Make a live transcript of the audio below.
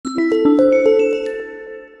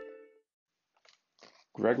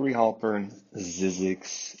Gregory Halpern,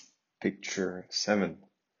 Zizek's Picture 7.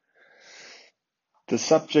 The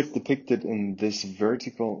subject depicted in this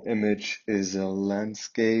vertical image is a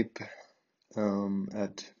landscape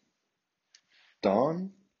at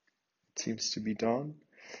dawn. It seems to be dawn.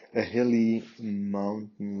 A hilly,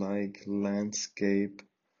 mountain-like landscape,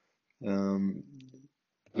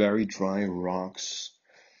 very dry rocks.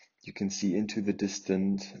 You can see into the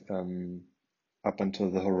distance, up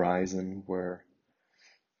until the horizon, where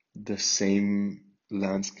the same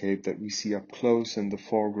landscape that we see up close in the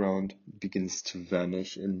foreground begins to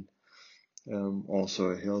vanish in also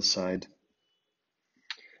a hillside.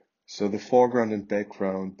 So the foreground and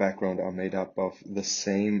background are made up of the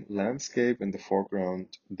same landscape. In the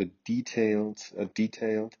foreground, a detailed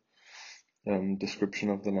description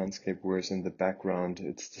of the landscape, whereas in the background,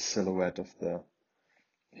 it's the silhouette of the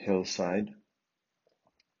hillside.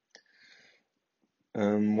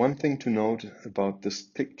 One thing to note about this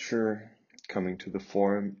picture coming to the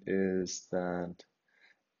fore is that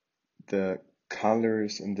the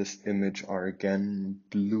colors in this image are again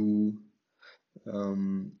blue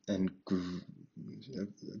and a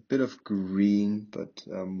bit of green, but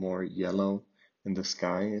more yellow in the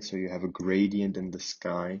sky. So you have a gradient in the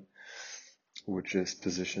sky, which is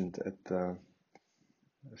positioned at the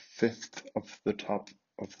fifth of the top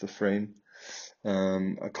of the frame.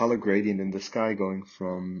 A color gradient in the sky going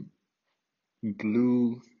from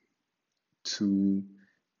blue to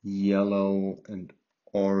yellow and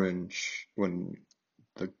orange when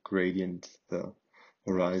the gradient, the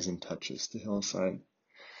horizon touches the hillside.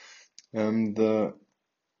 The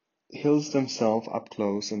hills themselves up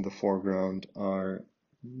close in the foreground are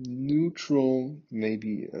neutral,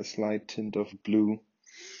 maybe a slight tint of blue.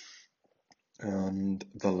 And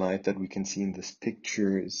the light that we can see in this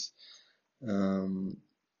picture is,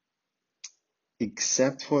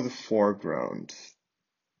 except for the foreground,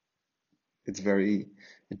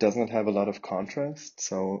 it does not have a lot of contrast.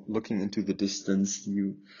 So looking into the distance,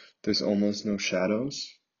 there's almost no shadows.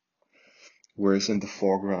 Whereas in the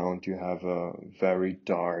foreground, you have a very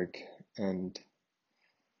dark and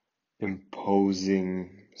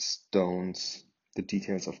imposing stones, the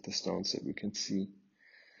details of the stones that we can see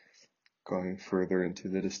going further into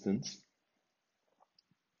the distance.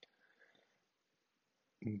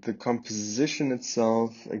 The composition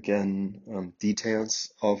itself, again,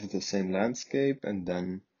 details of the same landscape, and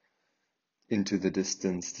then into the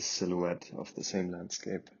distance, the silhouette of the same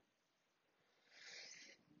landscape.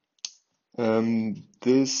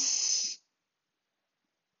 This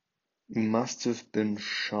must have been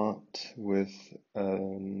shot with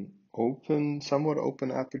an somewhat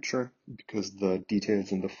open aperture, because the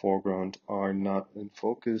details in the foreground are not in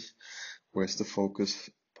focus, whereas the focal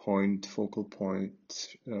point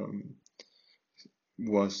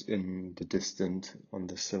was in the distance on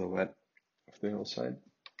the silhouette of the hillside.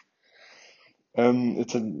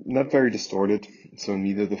 It's not very distorted, so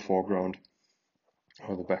neither the foreground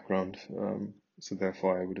or the background. So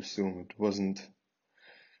therefore, I would assume it wasn't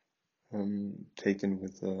taken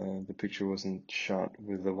with the picture wasn't shot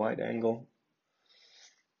with a wide angle.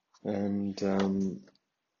 And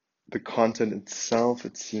the content itself,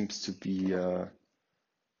 it seems to be a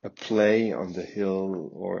play on the hill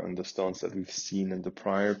or on the stones that we've seen in the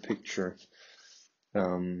prior picture.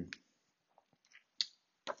 And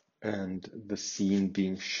the scene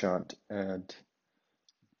being shot at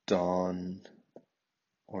dawn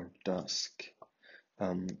or dusk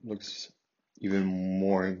looks even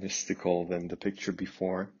more mystical than the picture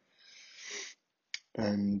before.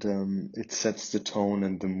 And it sets the tone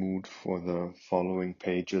and the mood for the following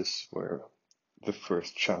pages, where the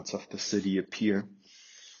first shots of the city appear.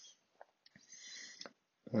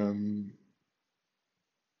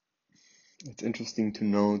 It's interesting to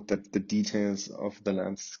note that the details of the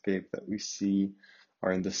landscape that we see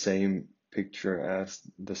are in the same picture as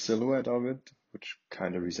the silhouette of it, which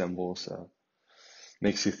kind of resembles,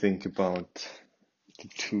 makes you think about the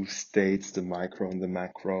two states, the micro and the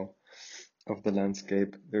macro of the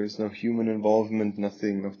landscape. There is no human involvement.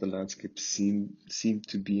 Nothing of the landscape seem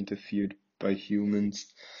to be interfered by humans.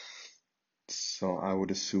 So I would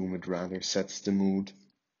assume it rather sets the mood,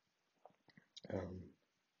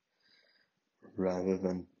 rather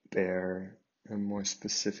than bear a more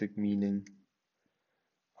specific meaning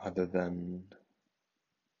other than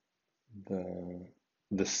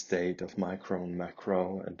the state of micro and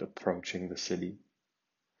macro and approaching the city.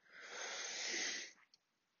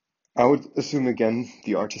 I would assume again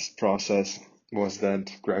the artist's process was that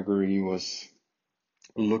Gregory was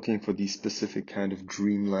looking for these specific kind of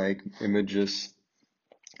dreamlike images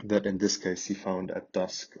that in this case he found at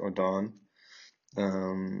dusk or dawn,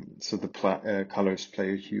 So the colors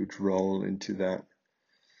play a huge role into that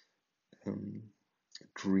um,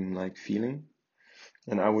 dreamlike feeling.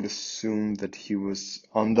 And I would assume that he was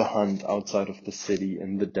on the hunt outside of the city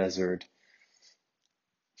in the desert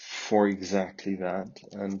for exactly that,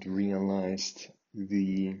 and realized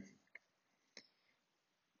the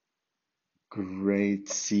great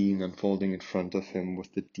scene unfolding in front of him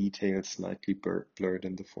with the details slightly blurred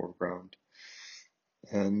in the foreground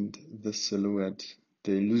and the silhouette,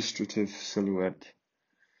 the illustrative silhouette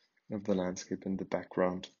of the landscape in the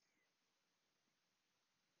background.